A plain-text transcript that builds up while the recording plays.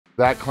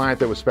That client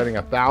that was spending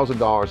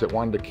 $1,000 that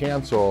wanted to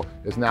cancel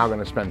is now going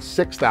to spend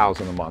 $6,000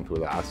 a month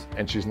with us,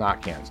 and she's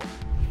not canceling.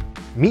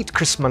 Meet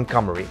Chris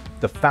Montgomery,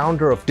 the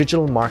founder of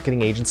digital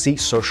marketing agency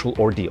Social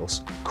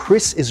Ordeals.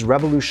 Chris is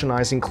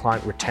revolutionizing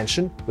client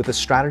retention with a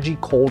strategy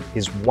called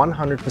his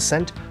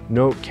 100%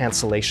 no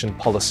cancellation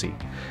policy.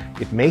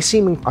 It may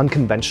seem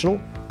unconventional,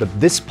 but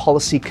this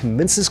policy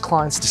convinces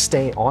clients to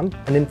stay on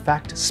and in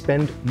fact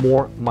spend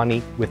more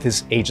money with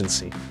his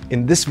agency.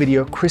 In this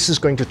video, Chris is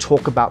going to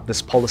talk about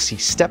this policy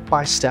step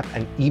by step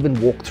and even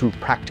walk through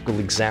practical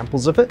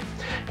examples of it.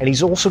 And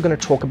he's also going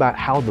to talk about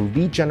how the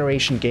lead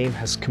generation game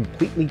has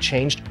completely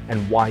changed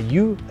and why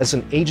you as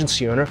an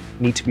agency owner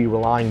need to be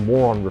relying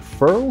more on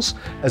referrals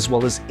as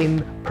well as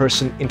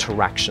in-person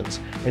interactions.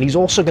 And he's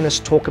also going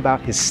to talk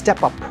about his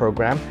step-up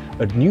program,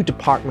 a new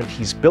department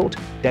he's built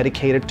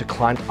dedicated to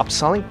client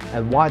upselling,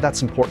 and why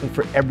that's important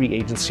for every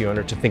agency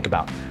owner to think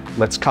about.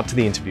 Let's cut to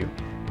the interview.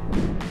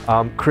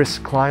 Chris,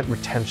 client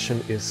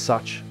retention is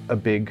such a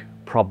big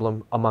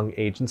problem among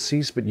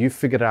agencies, but you've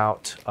figured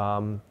out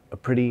a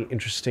pretty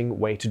interesting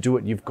way to do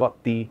it. You've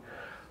got the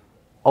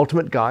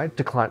ultimate guide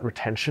to client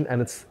retention,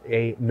 and it's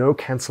a no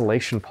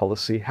cancellation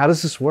policy. How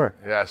does this work?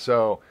 Yeah,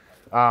 so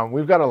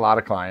we've got a lot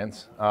of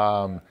clients.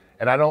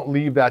 And I don't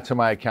leave that to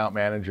my account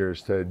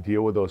managers to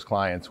deal with those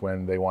clients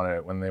when they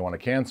want to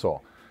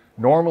cancel.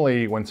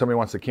 Normally, when somebody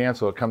wants to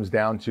cancel, it comes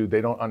down to they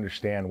don't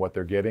understand what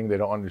they're getting. They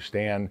don't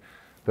understand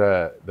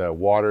the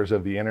waters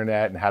of the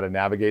internet and how to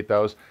navigate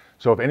those.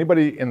 So if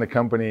anybody in the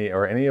company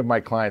or any of my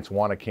clients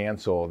want to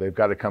cancel, they've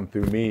got to come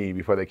through me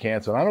before they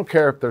cancel. And I don't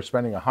care if they're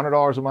spending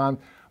 $100 a month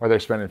or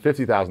they're spending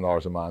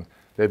 $50,000 a month,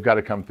 they've got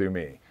to come through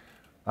me.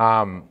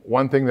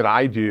 One thing that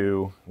I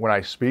do when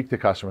I speak to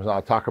customers, and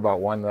I'll talk about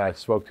one that I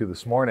spoke to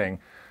this morning,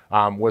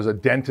 was a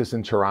dentist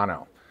in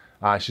Toronto.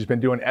 She's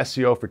been doing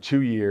SEO for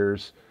 2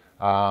 years.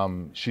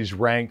 She's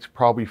ranked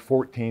probably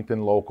 14th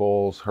in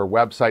locals. Her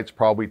website's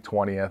probably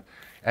 20th.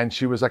 And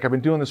she was like, I've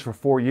been doing this for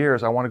 4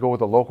 years. I want to go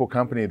with a local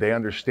company. They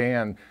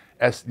understand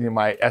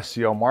my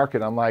SEO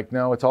market. I'm like,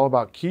 no, it's all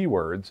about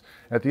keywords.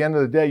 At the end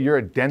of the day, you're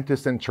a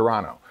dentist in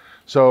Toronto.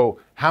 So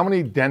how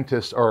many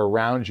dentists are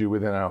around you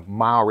within a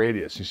mile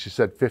radius? And she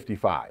said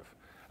 55.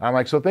 I'm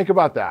like, so think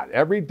about that.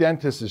 Every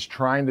dentist is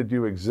trying to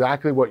do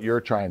exactly what you're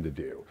trying to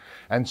do.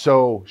 And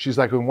so she's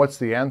like, well, what's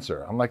the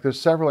answer? I'm like,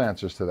 there's several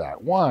answers to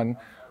that. One,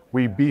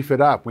 we beef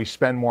it up, we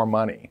spend more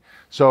money.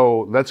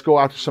 So let's go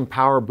after some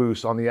power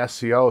boosts on the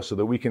SEO so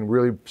that we can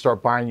really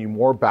start buying you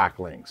more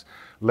backlinks.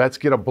 Let's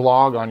get a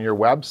blog on your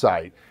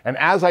website. And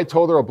as I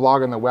told her a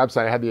blog on the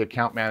website, I had the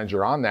account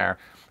manager on there,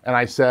 and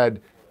I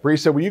said,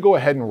 Brisa, will you go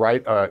ahead and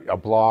write a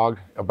blog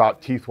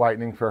about teeth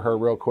whitening for her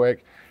real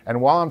quick? And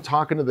while I'm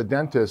talking to the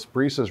dentist,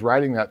 Brisa's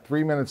writing that.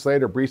 3 minutes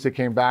later, Brisa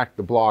came back,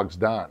 the blog's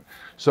done.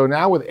 So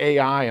now with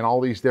AI and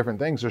all these different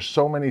things, there's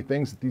so many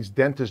things that these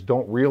dentists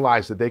don't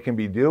realize that they can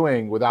be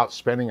doing without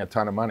spending a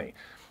ton of money.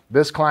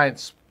 This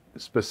client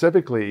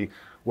specifically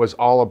was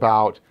all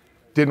about,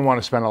 didn't want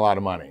to spend a lot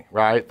of money,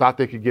 right? Thought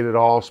they could get it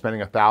all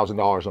spending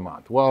 $1,000 a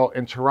month. Well,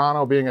 in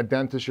Toronto, being a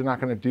dentist, you're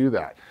not going to do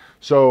that.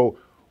 So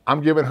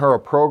I'm giving her a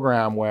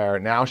program where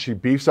now she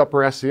beefs up her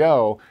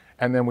SEO,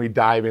 and then we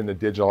dive into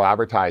digital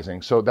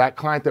advertising. So that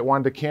client that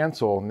wanted to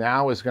cancel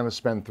now is going to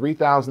spend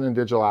 $3,000 in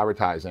digital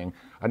advertising,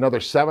 another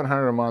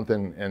 $700 a month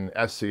in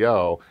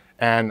SEO.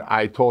 And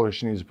I told her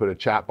she needs to put a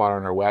chat bot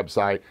on her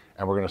website,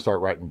 and we're going to start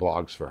writing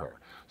blogs for her.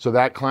 So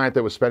that client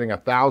that was spending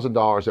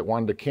 $1,000 that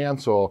wanted to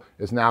cancel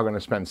is now going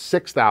to spend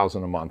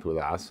 $6,000 a month with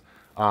us,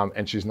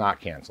 and she's not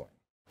canceling.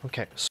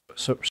 Okay,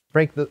 so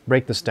break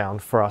this down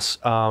for us.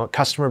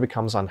 Customer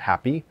becomes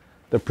unhappy.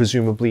 They're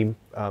presumably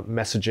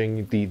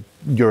messaging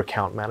your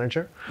account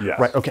manager. Yes.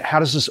 Right. Okay. How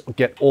does this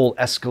get all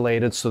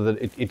escalated so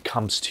that it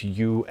comes to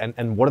you?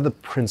 And what are the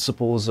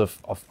principles of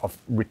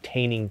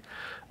retaining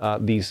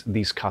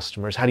these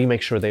customers? How do you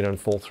make sure they don't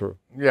fall through?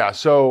 Yeah.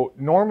 So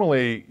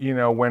normally,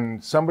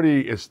 when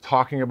somebody is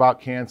talking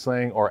about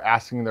canceling or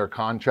asking their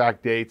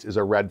contract dates is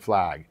a red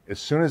flag. As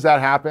soon as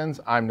that happens,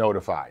 I'm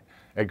notified.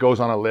 It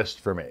goes on a list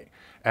for me.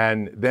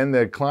 And then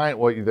the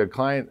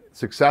client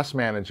success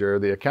manager,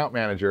 the account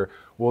manager,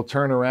 will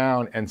turn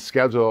around and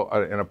schedule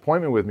an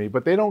appointment with me,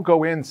 but they don't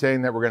go in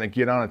saying that we're going to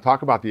get on and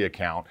talk about the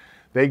account.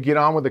 They get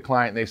on with the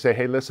client and they say,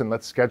 hey, listen,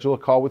 let's schedule a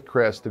call with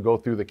Chris to go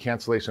through the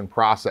cancellation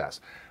process.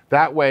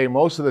 That way,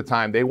 most of the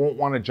time, they won't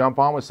want to jump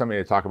on with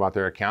somebody to talk about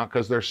their account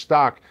because they're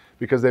stuck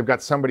because they've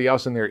got somebody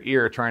else in their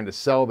ear trying to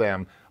sell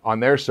them on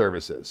their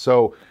services.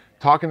 So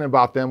talking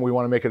about them, we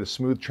want to make it a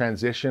smooth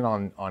transition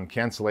on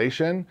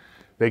cancellation.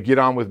 They get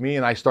on with me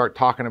and I start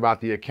talking about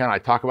the account. I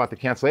talk about the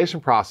cancellation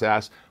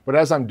process, but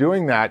as I'm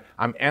doing that,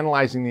 I'm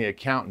analyzing the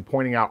account and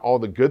pointing out all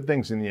the good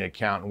things in the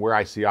account and where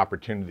I see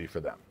opportunity for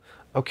them.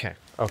 Okay.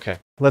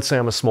 Let's say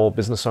I'm a small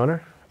business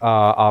owner.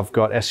 I've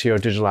got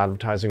SEO, digital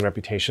advertising,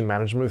 reputation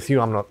management with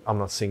you. I'm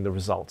not seeing the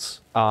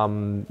results.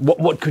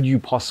 What could you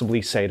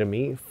possibly say to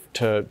me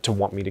to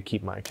want me to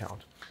keep my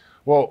account?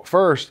 Well,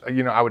 first,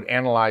 I would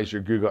analyze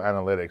your Google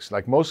Analytics.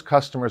 Like most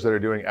customers that are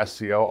doing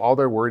SEO, all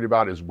they're worried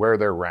about is where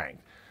they're ranked.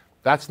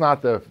 That's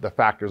not the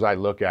factors I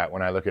look at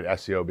when I look at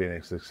SEO being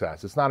a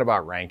success. It's not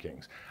about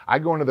rankings. I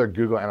go into their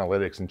Google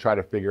Analytics and try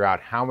to figure out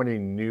how many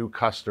new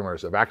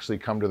customers have actually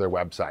come to their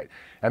website.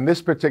 And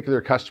this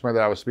particular customer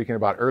that I was speaking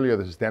about earlier,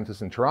 this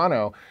dentist in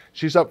Toronto,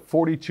 she's up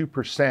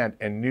 42%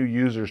 in new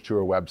users to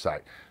her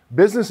website.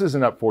 Business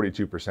isn't up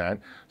 42%.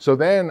 So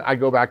then I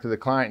go back to the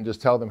client and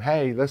just tell them,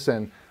 hey,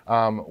 listen,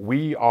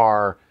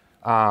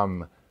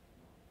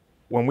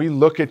 when we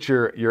look at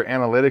your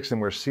analytics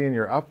and we're seeing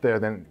you're up there,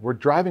 then we're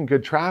driving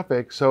good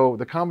traffic. So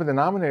the common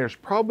denominator is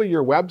probably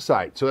your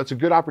website. So that's a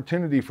good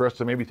opportunity for us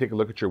to maybe take a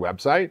look at your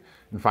website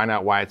and find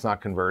out why it's not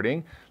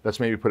converting.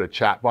 Let's maybe put a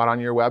chatbot on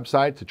your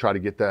website to try to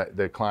get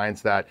the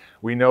clients that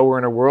we know we're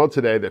in a world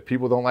today that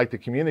people don't like to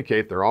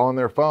communicate. They're all on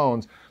their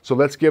phones. So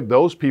let's give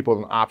those people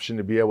an option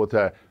to be able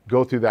to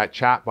go through that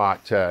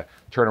chatbot to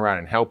turn around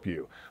and help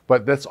you.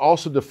 But let's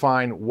also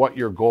define what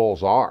your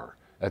goals are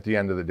at the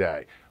end of the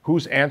day.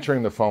 Who's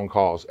answering the phone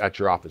calls at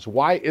your office?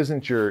 Why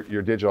isn't your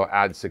digital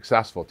ad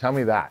successful? Tell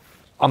me that.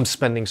 I'm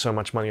spending so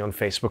much money on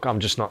Facebook, I'm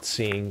just not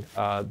seeing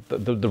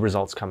the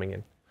results coming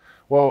in.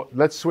 Well,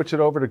 let's switch it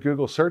over to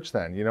Google search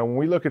then. You know, when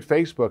we look at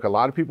Facebook, a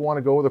lot of people want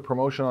to go with a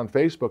promotion on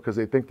Facebook because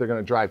they think they're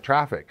going to drive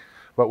traffic.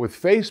 But with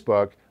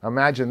Facebook,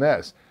 imagine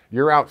this.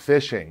 You're out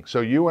fishing.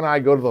 So you and I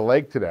go to the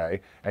lake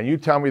today and you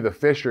tell me the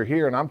fish are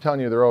here and I'm telling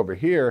you they're over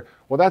here.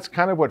 Well, that's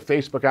kind of what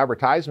Facebook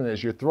advertisement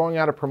is. You're throwing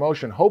out a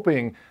promotion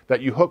hoping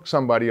that you hook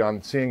somebody on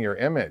seeing your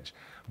image.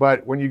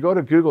 But when you go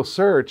to Google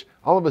search,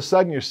 all of a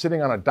sudden you're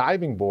sitting on a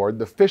diving board.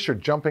 The fish are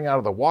jumping out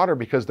of the water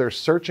because they're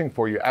searching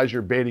for you as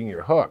you're baiting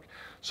your hook.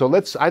 So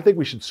I think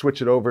we should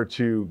switch it over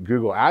to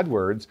Google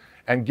AdWords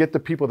and get the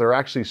people that are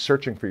actually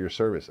searching for your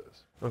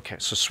services. Okay,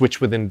 so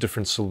switch within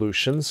different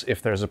solutions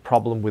if there's a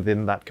problem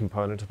within that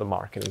component of the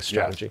marketing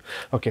strategy.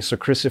 Yes. Okay, so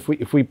Chris, if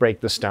we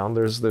break this down,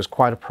 there's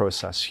quite a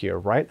process here,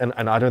 right?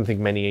 And I don't think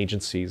many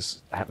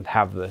agencies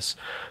have this.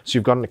 So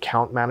you've got an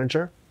account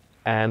manager,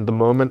 and the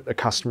moment a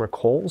customer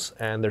calls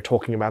and they're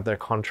talking about their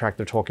contract,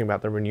 they're talking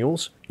about their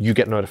renewals, you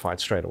get notified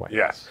straight away.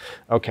 Yes.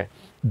 Okay,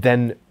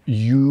 then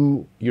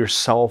you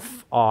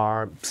yourself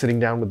are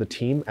sitting down with the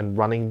team and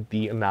running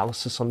the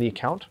analysis on the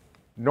account?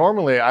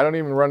 Normally, I don't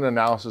even run an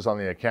analysis on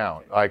the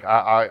account. Like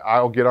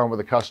I'll get on with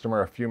the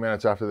customer a few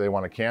minutes after they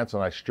want to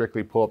cancel, and I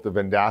strictly pull up the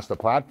Vendasta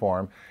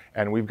platform,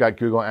 and we've got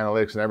Google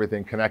Analytics and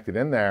everything connected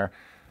in there.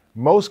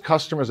 Most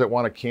customers that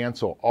want to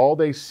cancel, all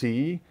they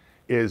see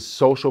is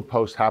social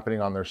posts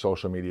happening on their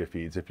social media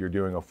feeds if you're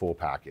doing a full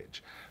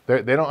package.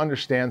 They don't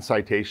understand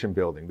citation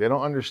building. They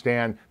don't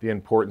understand the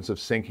importance of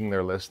syncing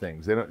their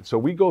listings. So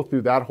we go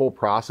through that whole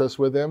process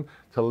with them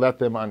to let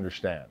them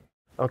understand.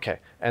 Okay,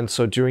 and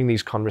so during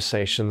these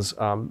conversations,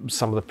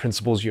 some of the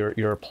principles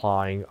you're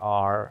applying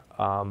are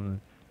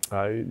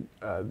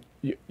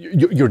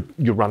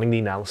you're running the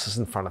analysis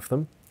in front of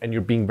them, and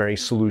you're being very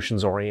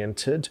solutions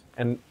oriented,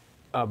 and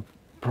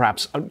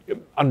perhaps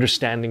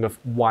understanding of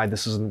why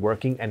this isn't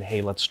working, and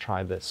hey, let's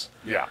try this.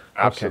 Yeah,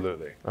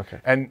 absolutely. Okay.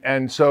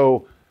 And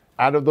so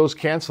out of those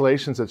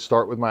cancellations that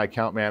start with my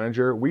account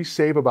manager, we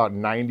save about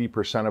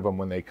 90% of them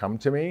when they come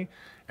to me.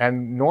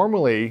 And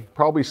normally,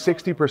 probably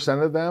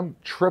 60% of them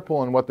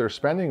triple in what they're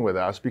spending with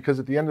us, because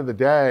at the end of the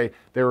day,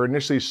 they were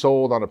initially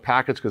sold on a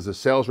package because the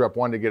sales rep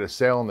wanted to get a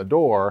sale in the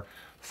door.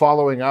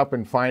 Following up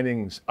and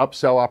finding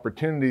upsell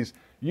opportunities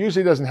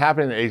usually doesn't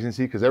happen in an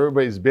agency because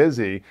everybody's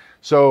busy.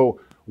 So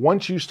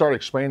once you start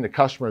explaining to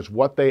customers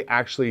what they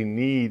actually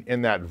need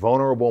in that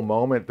vulnerable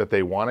moment that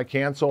they want to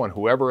cancel, and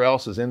whoever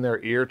else is in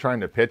their ear trying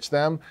to pitch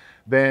them,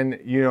 then,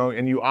 you know,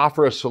 and you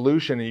offer a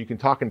solution and you can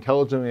talk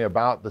intelligently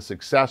about the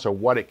success or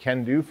what it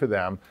can do for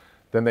them,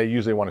 then they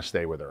usually want to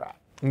stay where they're at.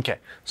 Okay,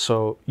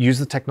 so use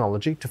the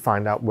technology to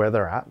find out where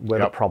they're at, where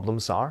the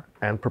problems are,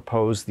 and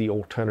propose the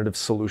alternative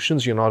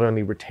solutions. You're not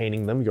only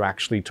retaining them, you're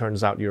actually,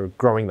 turns out, you're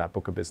growing that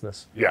book of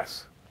business.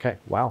 Yes. Okay,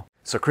 wow.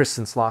 So Chris,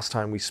 since last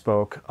time we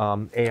spoke,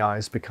 AI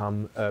has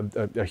become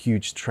a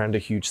huge trend, a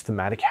huge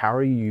thematic. How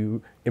are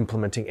you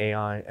implementing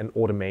AI and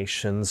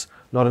automations,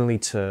 not only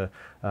to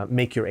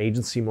make your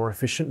agency more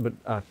efficient,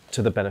 but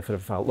to the benefit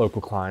of local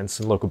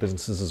clients and local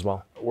businesses as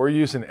well? We're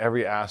using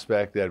every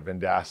aspect that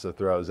Vendasta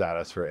throws at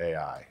us for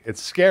AI.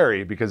 It's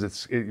scary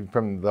because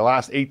from the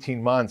last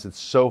 18 months, it's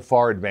so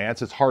far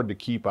advanced, it's hard to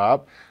keep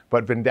up.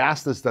 But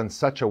Vendasta's done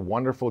such a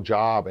wonderful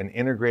job in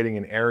integrating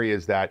in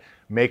areas that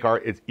make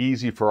it's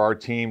easy for our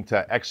team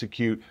to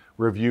execute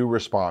review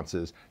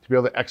responses, to be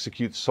able to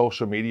execute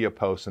social media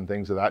posts and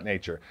things of that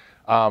nature.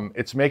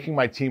 It's making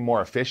my team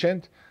more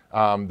efficient.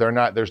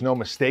 There's no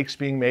mistakes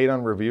being made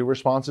on review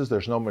responses.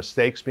 There's no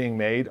mistakes being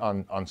made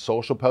on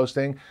social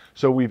posting.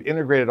 So we've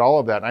integrated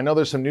all of that. And I know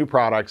there's some new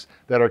products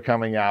that are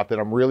coming out that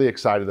I'm really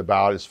excited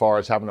about, as far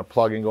as having a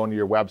plugin going to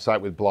your website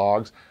with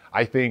blogs.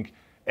 I think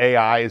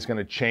AI is going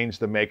to change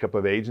the makeup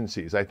of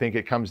agencies. I think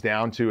it comes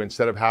down to,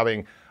 instead of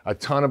having a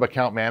ton of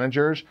account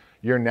managers,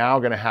 you're now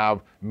going to have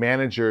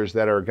managers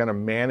that are going to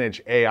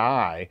manage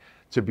AI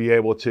to be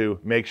able to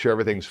make sure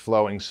everything's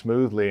flowing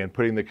smoothly and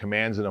putting the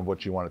commands in of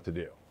what you want it to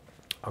do.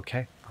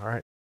 Okay, all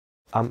right.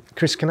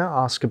 Chris, can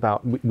I ask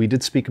about, we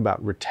did speak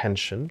about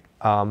retention,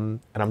 and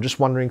I'm just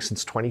wondering,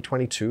 since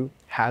 2022,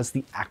 has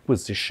the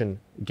acquisition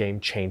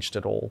game changed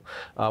at all?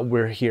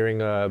 We're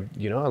hearing, a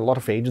lot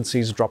of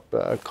agencies drop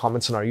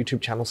comments on our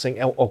YouTube channel saying,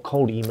 oh,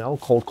 cold email,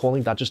 cold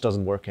calling, that just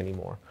doesn't work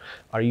anymore.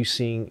 Are you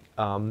seeing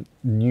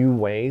new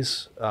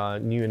ways,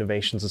 new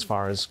innovations as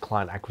far as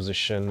client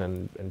acquisition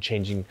and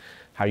changing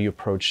how you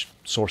approach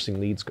sourcing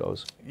leads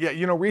goes? Yeah,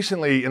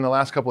 recently in the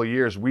last couple of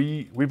years,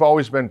 we've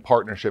always been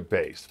partnership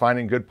based,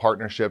 finding good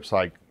partnerships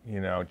like,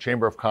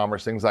 Chamber of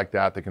Commerce, things like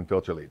that can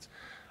filter leads.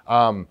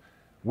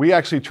 We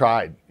actually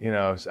tried,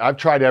 I've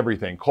tried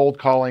everything, cold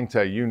calling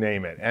to you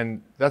name it,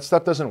 and that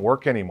stuff doesn't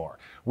work anymore.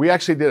 We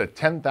actually did a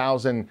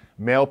 10,000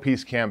 mail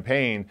piece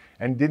campaign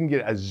and didn't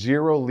get a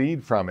zero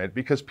lead from it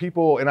because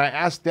people, and I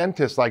asked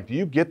dentists, like, do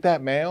you get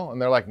that mail?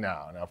 And they're like,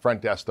 no,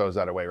 front desk throws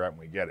that away right when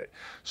we get it.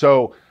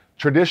 So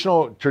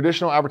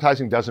traditional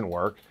advertising doesn't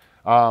work.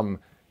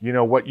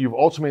 What you've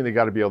ultimately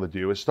got to be able to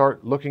do is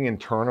start looking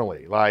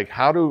internally. Like,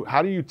 how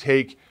do you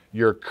take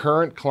your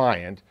current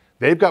client,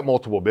 they've got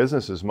multiple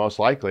businesses most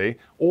likely,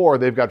 or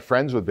they've got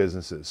friends with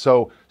businesses.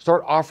 So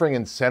start offering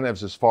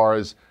incentives as far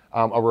as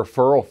a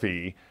referral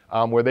fee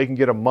where they can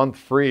get a month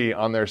free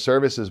on their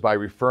services by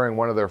referring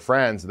one of their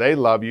friends. They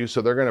love you,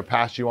 so they're going to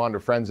pass you on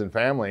to friends and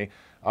family.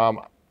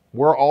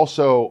 We're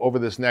also, over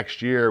this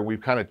next year,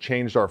 we've kind of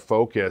changed our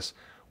focus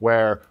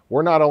where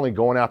we're not only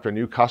going after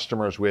new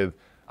customers with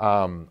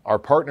our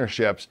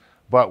partnerships,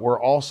 but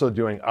we're also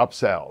doing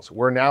upsells.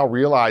 We're now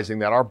realizing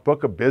that our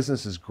book of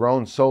business has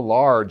grown so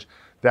large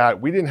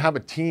that we didn't have a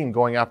team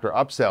going after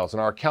upsells,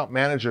 and our account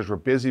managers were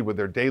busy with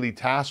their daily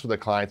tasks with the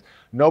clients.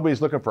 Nobody's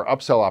looking for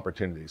upsell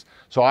opportunities.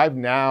 So I've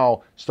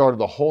now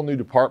started a whole new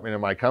department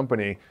in my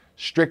company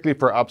strictly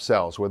for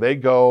upsells, where they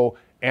go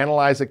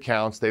analyze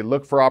accounts, they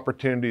look for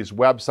opportunities,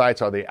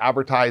 websites, are they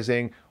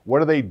advertising?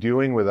 What are they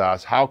doing with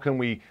us? How can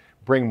we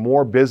bring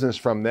more business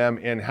from them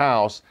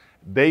in-house?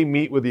 They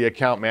meet with the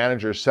account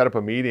managers, set up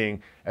a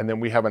meeting, and then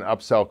we have an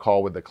upsell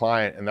call with the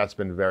client, and that's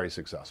been very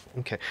successful.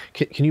 Okay,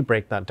 can you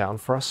break that down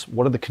for us?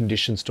 What are the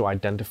conditions to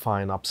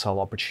identify an upsell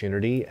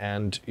opportunity,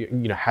 and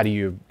how do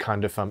you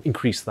kind of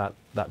increase that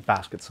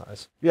basket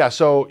size? Yeah,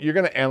 so you're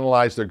going to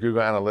analyze their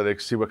Google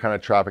Analytics, see what kind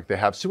of traffic they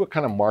have, see what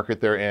kind of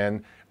market they're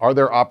in. Are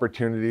there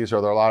opportunities?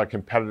 Are there a lot of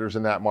competitors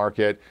in that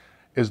market?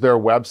 Is their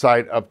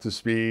website up to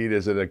speed?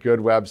 Is it a good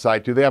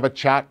website? Do they have a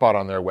chatbot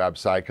on their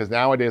website? Because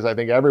nowadays, I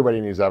think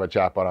everybody needs to have a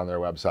chatbot on their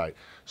website.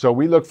 So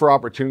we look for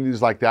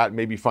opportunities like that,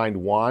 maybe find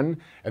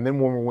one. And then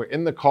when we're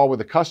in the call with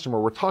the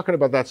customer, we're talking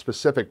about that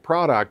specific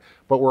product,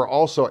 but we're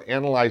also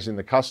analyzing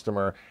the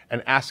customer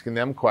and asking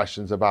them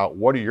questions about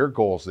what are your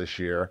goals this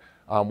year?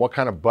 What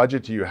kind of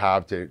budget do you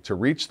have to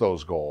reach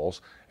those goals?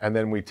 And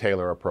then we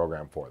tailor a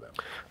program for them.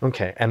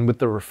 Okay, and with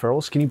the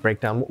referrals, can you break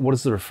down what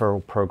does the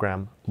referral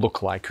program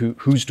look like?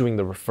 Who's doing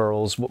the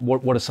referrals?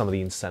 What are some of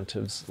the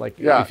incentives? Like,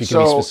 yeah, if you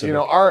can be specific.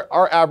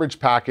 Our average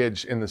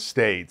package in the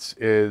States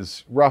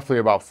is roughly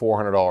about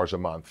 $400 a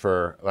month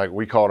for, like,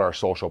 we call it our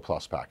Social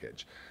Plus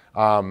package.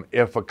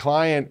 If a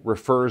client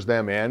refers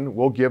them in,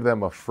 we'll give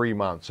them a free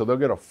month. So they'll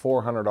get a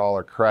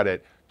 $400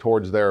 credit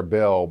towards their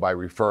bill by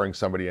referring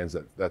somebody in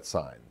that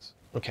signs.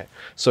 Okay,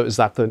 so is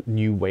that the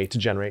new way to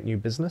generate new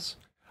business?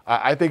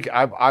 I think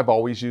I've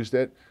always used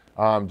it,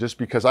 just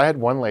because I had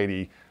one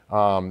lady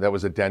that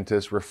was a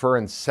dentist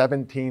referring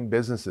 17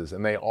 businesses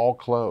and they all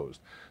closed.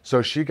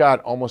 So she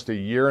got almost a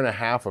year and a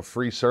half of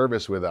free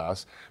service with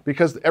us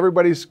because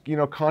everybody's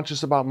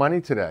conscious about money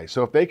today.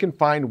 So if they can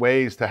find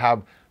ways to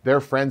have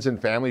their friends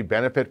and family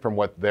benefit from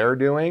what they're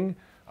doing,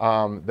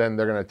 then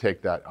they're going to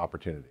take that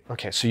opportunity.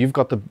 Okay, so you've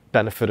got the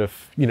benefit of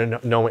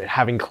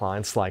having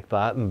clients like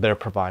that, and they're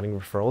providing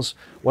referrals.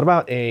 What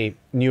about a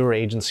newer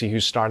agency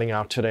who's starting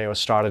out today or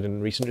started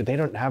in recent? They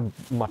don't have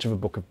much of a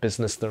book of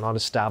business. They're not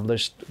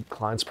established.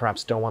 Clients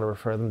perhaps don't want to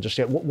refer them just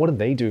yet. What do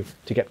they do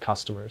to get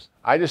customers?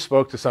 I just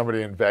spoke to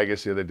somebody in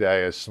Vegas the other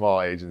day, a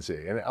small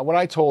agency, and when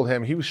I told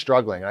him, he was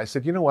struggling. I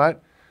said, you know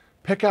what?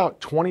 Pick out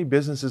 20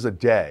 businesses a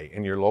day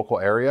in your local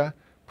area,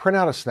 print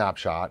out a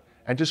snapshot,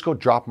 and just go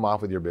drop them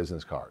off with your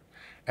business card.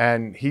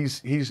 And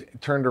he's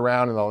turned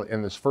around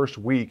in this first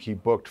week, he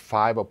booked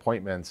 5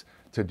 appointments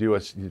to do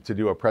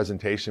a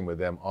presentation with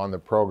them on the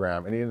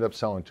program, and he ended up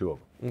selling 2 of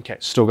them. Okay,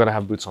 still got to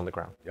have boots on the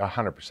ground.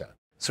 100%.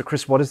 So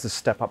Chris, what is the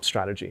step-up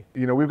strategy?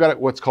 We've got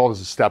what's called as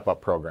a step-up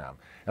program.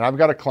 And I've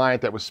got a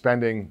client that was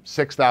spending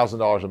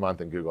 $6,000 a month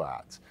in Google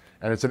Ads,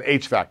 and it's an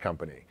HVAC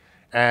company.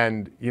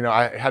 And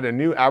I had a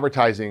new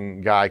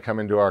advertising guy come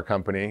into our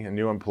company, a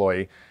new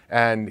employee,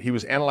 and he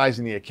was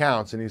analyzing the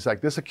accounts, and he's like,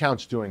 this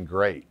account's doing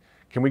great.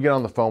 Can we get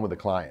on the phone with the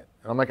client?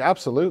 And I'm like,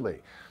 absolutely.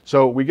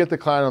 So we get the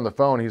client on the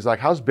phone. He's like,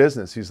 how's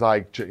business? He's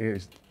like,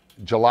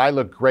 July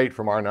looked great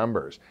from our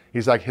numbers.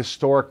 He's like,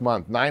 historic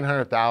month,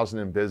 900,000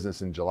 in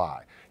business in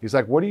July. He's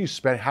like, what do you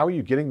spend? How are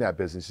you getting that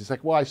business? He's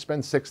like, well, I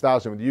spend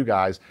 6,000 with you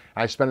guys,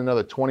 and I spend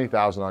another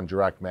 20,000 on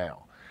direct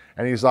mail.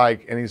 And he's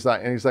like,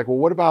 well,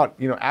 what about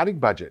adding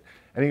budget?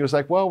 And he was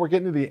like, well, we're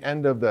getting to the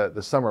end of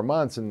the summer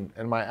months, and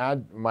my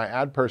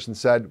ad person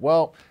said,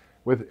 well,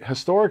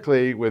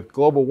 Historically, with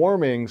global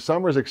warming,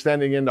 summer's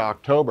extending into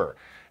October.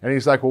 And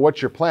he's like, well,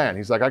 what's your plan?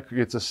 He's like,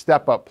 it's a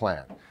step-up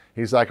plan.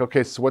 He's like,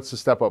 okay, so what's the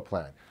step-up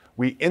plan?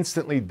 We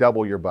instantly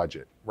double your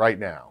budget right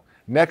now.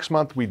 Next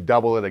month, we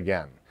double it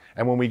again.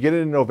 And when we get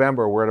it in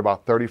November, we're at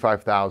about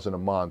 $35,000 a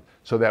month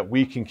so that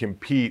we can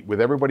compete with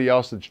everybody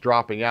else that's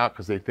dropping out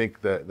because they think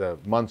the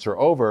months are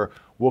over.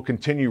 We'll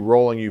continue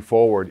rolling you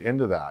forward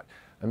into that.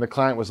 And the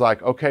client was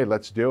like, okay,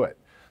 let's do it.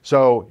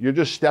 So you're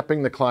just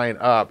stepping the client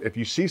up. If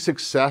you see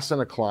success in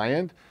a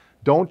client,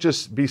 don't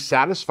just be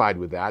satisfied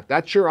with that.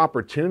 That's your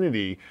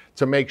opportunity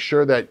to make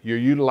sure that you're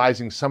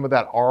utilizing some of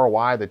that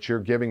ROI that you're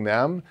giving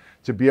them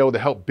to be able to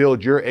help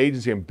build your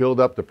agency and build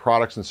up the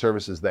products and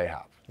services they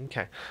have.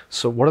 Okay,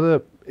 so what are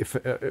the, if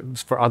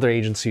for other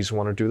agencies who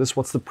want to do this,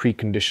 what's the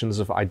preconditions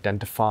of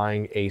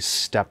identifying a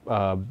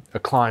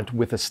client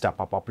with a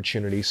step-up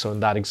opportunity? So in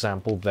that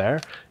example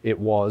there, it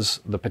was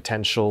the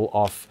potential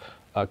of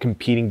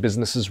competing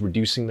businesses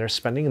reducing their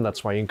spending, and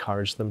that's why you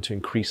encourage them to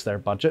increase their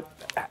budget.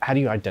 How do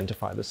you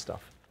identify this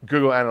stuff?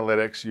 Google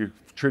Analytics, you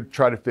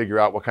try to figure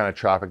out what kind of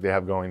traffic they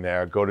have going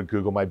there. Go to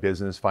Google My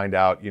Business, find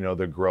out,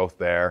 the growth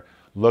there.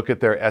 Look at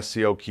their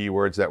SEO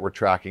keywords that we're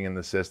tracking in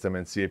the system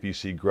and see if you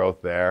see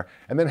growth there.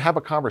 And then have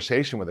a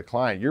conversation with a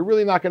client. You're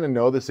really not going to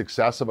know the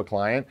success of a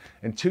client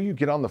until you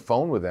get on the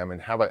phone with them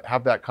and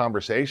have that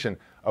conversation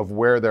of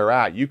where they're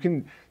at. You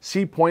can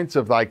see points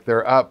of like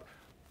they're up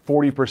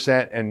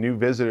 40% and new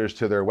visitors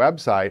to their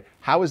website.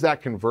 How is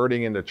that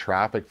converting into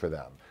traffic for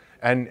them?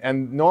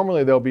 And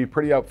normally they'll be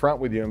pretty upfront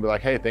with you and be like,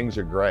 hey, things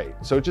are great.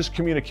 So just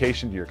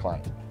communication to your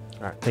client.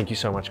 All right, thank you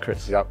so much,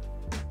 Chris. Yep.